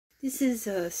This is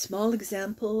a small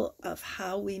example of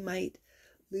how we might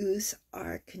lose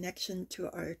our connection to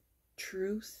our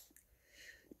truth,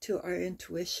 to our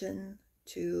intuition,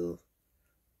 to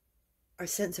our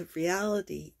sense of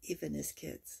reality, even as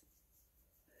kids.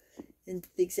 And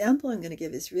the example I'm going to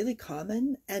give is really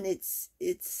common, and it's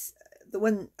the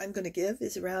one I'm going to give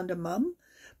is around a mom,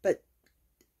 but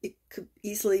it could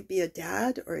easily be a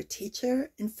dad or a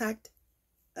teacher. In fact,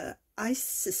 I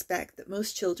suspect that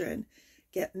most children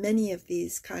get many of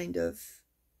these kind of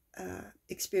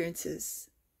experiences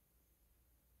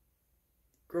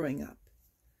growing up.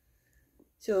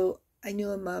 So I knew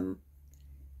a mom,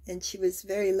 and she was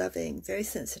very loving, very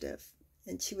sensitive,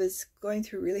 and she was going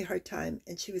through a really hard time,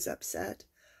 and she was upset,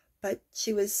 but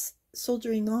she was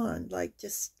soldiering on, like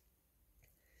just,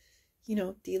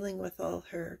 dealing with all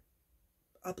her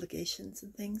obligations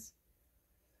and things.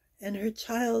 And her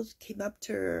child came up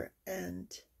to her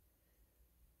and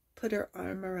put her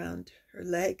arm around her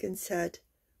leg and said,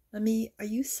 "Mommy, are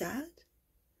you sad?"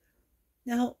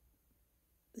 Now,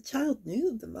 the child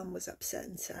knew the mom was upset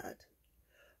and sad.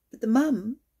 But the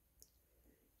mom,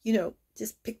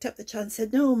 just picked up the child and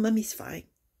said, "No, Mommy's fine.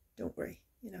 Don't worry,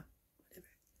 whatever."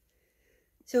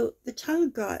 So the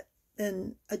child got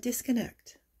then a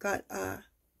disconnect, got a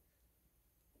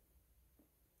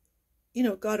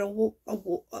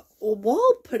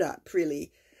wall put up,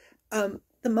 really.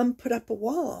 The mom put up a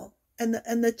wall, and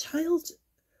the child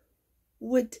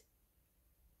would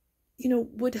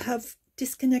have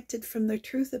disconnected from their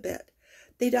truth a bit.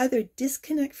 They'd either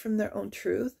disconnect from their own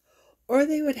truth, or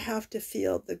they would have to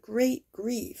feel the great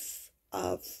grief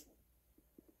of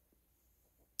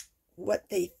what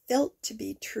they felt to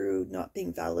be true not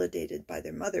being validated by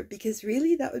their mother, because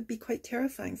really that would be quite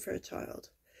terrifying for a child.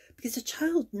 Because a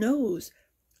child knows,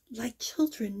 like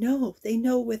children know, they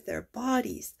know with their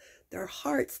bodies, their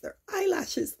hearts, their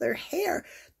eyelashes, their hair.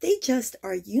 They just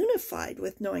are unified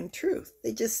with knowing truth.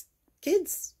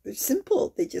 Kids, they're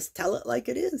simple. They just tell it like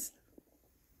it is.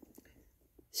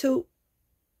 So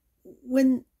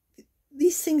when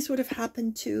these things would have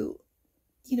happened to,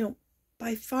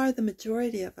 by far the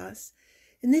majority of us,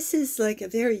 and this is like a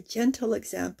very gentle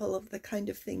example of the kind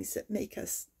of things that make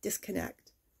us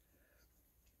disconnect.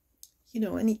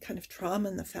 Any kind of trauma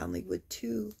in the family would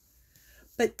too.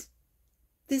 But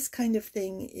this kind of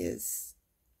thing is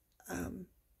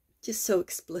just so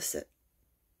explicit.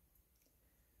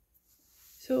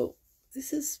 So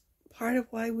this is part of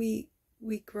why we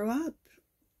grow up,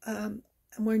 and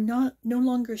we're no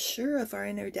longer sure of our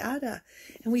inner data,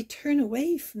 and we turn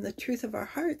away from the truth of our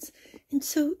hearts. And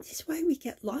so this is why we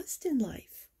get lost in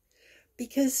life,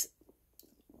 because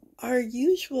our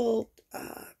usual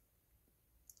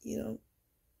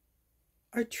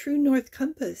our true north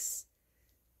compass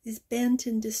is bent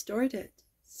and distorted,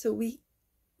 so we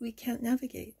can't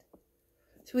navigate.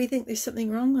 So we think there's something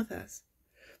wrong with us,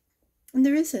 and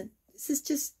there isn't. This is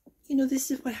just,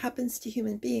 this is what happens to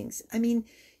human beings. I mean,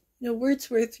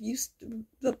 Wordsworth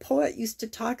the poet used to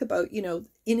talk about,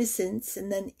 innocence,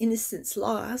 and then innocence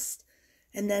lost,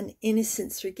 and then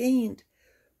innocence regained.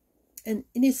 And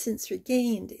innocence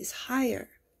regained is higher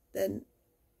than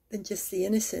just the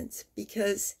innocence,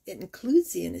 because it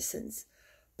includes the innocence,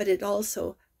 but it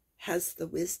also has the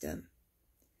wisdom.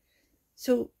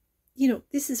 So,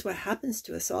 this is what happens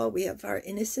to us all. We have our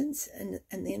innocence, and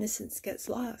the innocence gets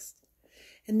lost.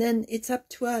 And then it's up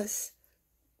to us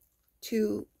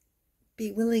to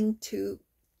be willing to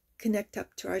connect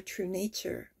up to our true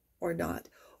nature or not,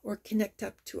 or connect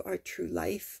up to our true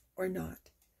life or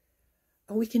not.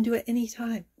 And we can do it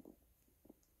anytime.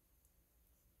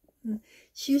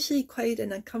 It's usually quite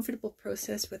an uncomfortable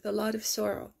process with a lot of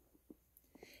sorrow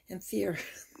and fear,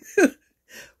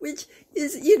 which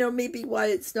is, maybe why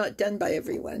it's not done by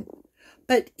everyone.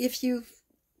 But if you've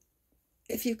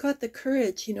got the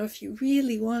courage, if you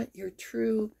really want your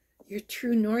true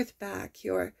north back,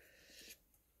 the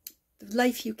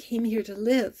life you came here to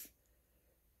live,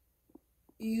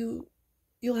 you'll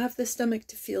have the stomach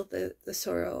to feel the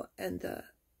sorrow and the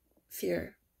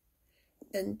fear,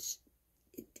 and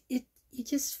you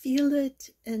just feel it,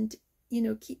 and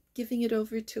keep giving it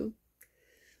over to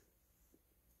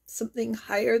something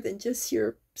higher than just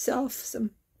yourself,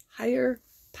 some higher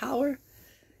power.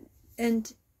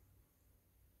 And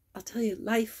I'll tell you,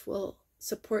 life will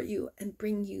support you and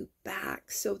bring you back,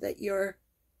 so that your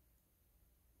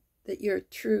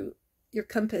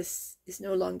compass is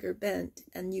no longer bent,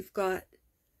 and you've got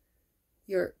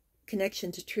your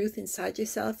connection to truth inside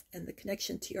yourself and the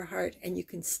connection to your heart, and you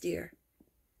can steer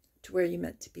to where you're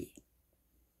meant to be.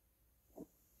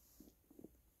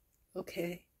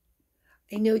 Okay,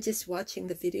 I know just watching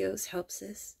the videos helps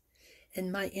us,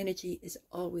 And my energy is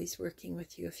always working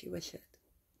with you if you wish it.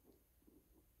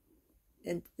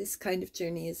 And this kind of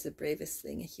journey is the bravest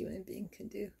thing a human being can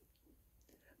do.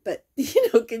 But,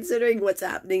 considering what's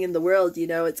happening in the world,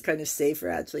 it's kind of safer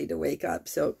actually to wake up.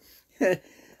 So,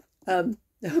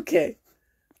 okay.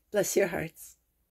 Bless your hearts.